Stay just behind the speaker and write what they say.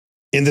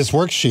In this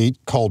worksheet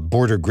called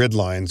Border Grid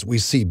Lines, we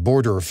see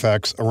border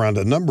effects around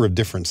a number of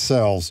different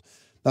cells,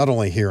 not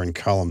only here in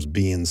columns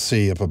B and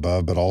C up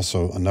above, but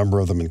also a number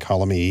of them in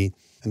column E,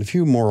 and a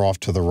few more off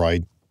to the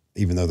right,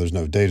 even though there's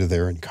no data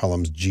there, in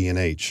columns G and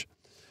H.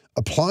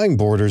 Applying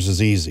borders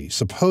is easy.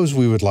 Suppose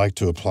we would like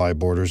to apply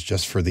borders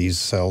just for these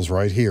cells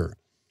right here.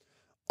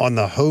 On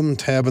the Home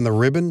tab in the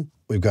ribbon,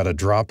 we've got a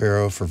drop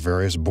arrow for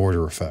various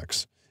border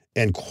effects,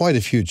 and quite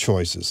a few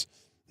choices.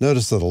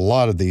 Notice that a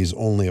lot of these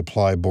only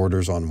apply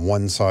borders on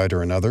one side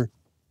or another.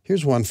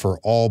 Here's one for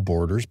all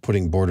borders,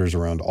 putting borders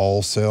around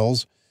all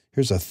cells.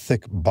 Here's a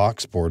thick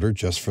box border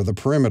just for the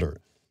perimeter.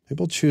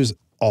 Maybe we'll choose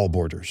all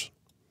borders,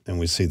 and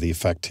we see the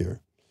effect here.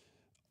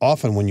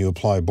 Often when you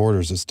apply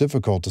borders, it's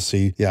difficult to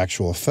see the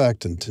actual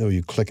effect until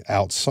you click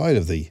outside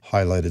of the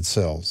highlighted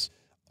cells.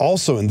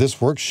 Also in this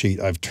worksheet,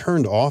 I've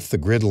turned off the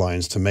grid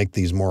lines to make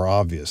these more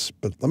obvious,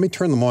 but let me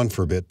turn them on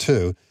for a bit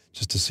too,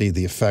 just to see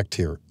the effect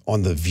here.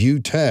 On the View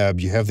tab,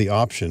 you have the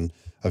option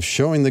of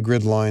showing the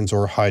grid lines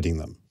or hiding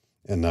them,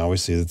 and now we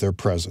see that they're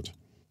present.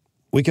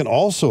 We can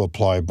also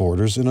apply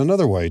borders in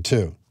another way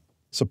too.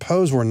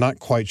 Suppose we're not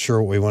quite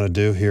sure what we want to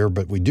do here,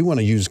 but we do want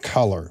to use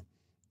color.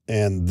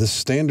 And this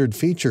standard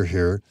feature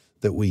here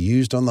that we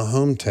used on the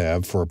Home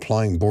tab for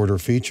applying border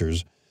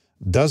features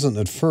doesn't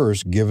at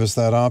first give us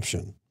that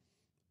option.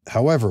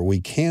 However,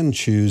 we can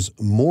choose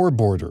more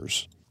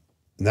borders.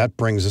 And that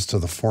brings us to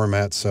the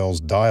Format Cells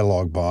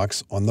dialog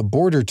box on the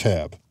Border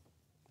tab.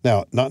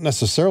 Now, not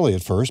necessarily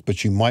at first,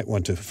 but you might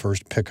want to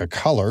first pick a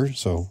color.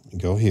 So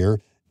go here.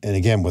 And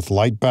again, with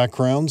light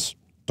backgrounds,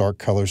 dark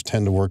colors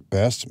tend to work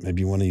best.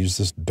 Maybe you want to use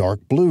this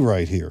dark blue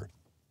right here.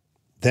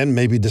 Then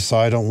maybe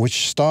decide on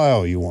which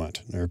style you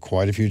want. There are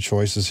quite a few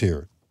choices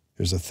here.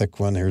 Here's a thick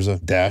one. Here's a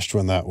dashed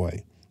one that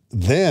way.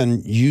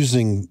 Then,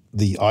 using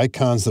the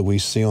icons that we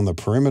see on the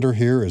perimeter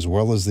here, as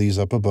well as these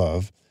up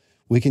above,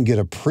 we can get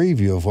a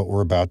preview of what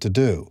we're about to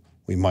do.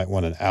 We might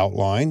want an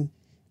outline.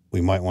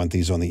 We might want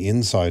these on the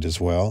inside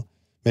as well.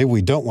 Maybe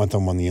we don't want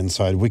them on the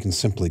inside. We can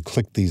simply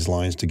click these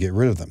lines to get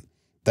rid of them.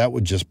 That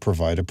would just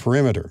provide a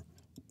perimeter.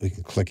 We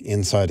can click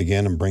inside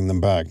again and bring them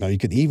back. Now, you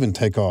could even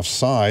take off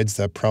sides.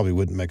 That probably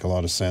wouldn't make a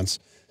lot of sense,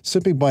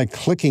 simply by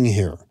clicking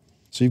here.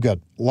 So you've got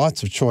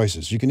lots of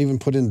choices. You can even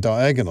put in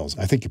diagonals.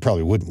 I think you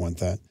probably wouldn't want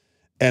that.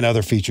 And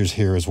other features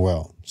here as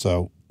well.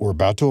 So we're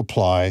about to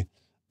apply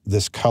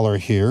this color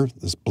here,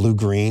 this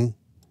blue-green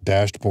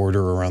dashed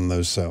border around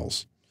those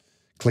cells.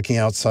 Clicking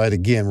outside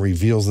again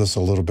reveals this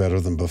a little better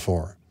than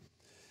before.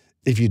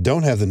 If you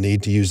don't have the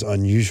need to use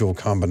unusual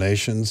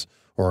combinations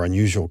or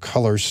unusual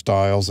color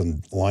styles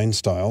and line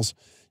styles,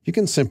 you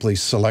can simply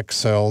select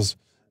cells.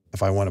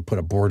 If I want to put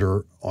a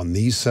border on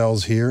these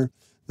cells here,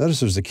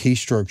 notice there's a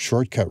keystroke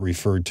shortcut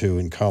referred to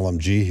in column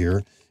G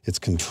here. It's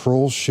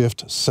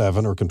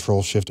Control-Shift-7 or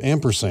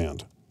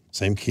Control-Shift-ampersand.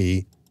 Same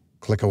key,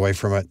 click away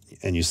from it,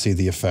 and you see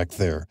the effect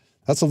there.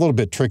 That's a little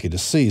bit tricky to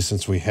see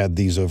since we had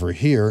these over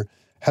here.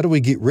 How do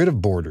we get rid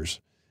of borders?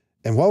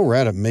 And while we're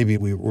at it, maybe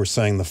we were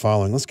saying the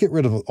following. Let's get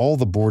rid of all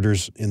the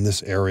borders in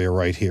this area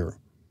right here.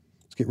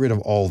 Let's get rid of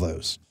all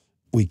those.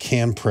 We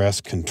can press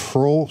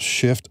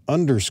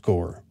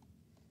Control-Shift-_.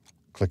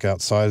 Click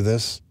outside of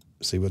this,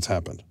 see what's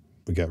happened.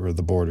 We got rid of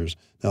the borders.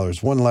 Now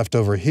there's one left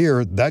over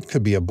here. That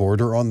could be a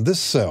border on this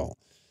cell.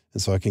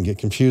 And so it can get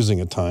confusing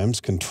at times.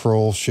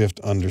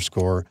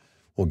 Control-Shift-_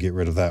 will get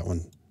rid of that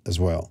one as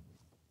well.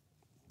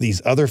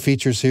 These other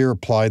features here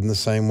applied in the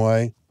same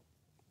way,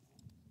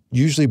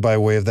 usually by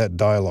way of that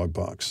dialog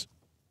box.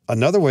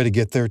 Another way to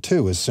get there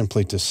too is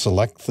simply to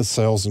select the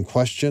cells in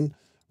question,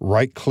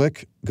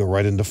 right-click, go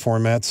right into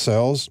Format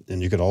Cells,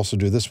 and you could also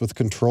do this with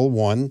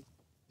Control-1.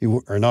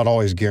 You are not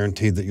always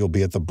guaranteed that you'll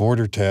be at the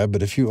Border tab,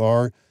 but if you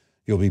are,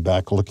 you'll be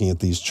back looking at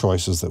these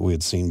choices that we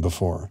had seen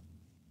before.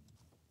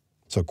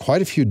 So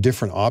quite a few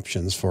different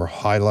options for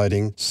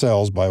highlighting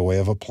cells by way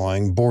of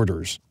applying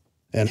borders.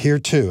 And here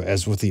too,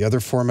 as with the other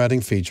formatting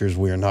features,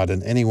 we are not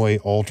in any way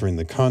altering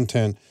the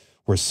content.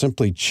 We're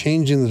simply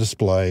changing the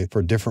display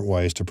for different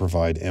ways to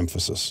provide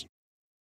emphasis.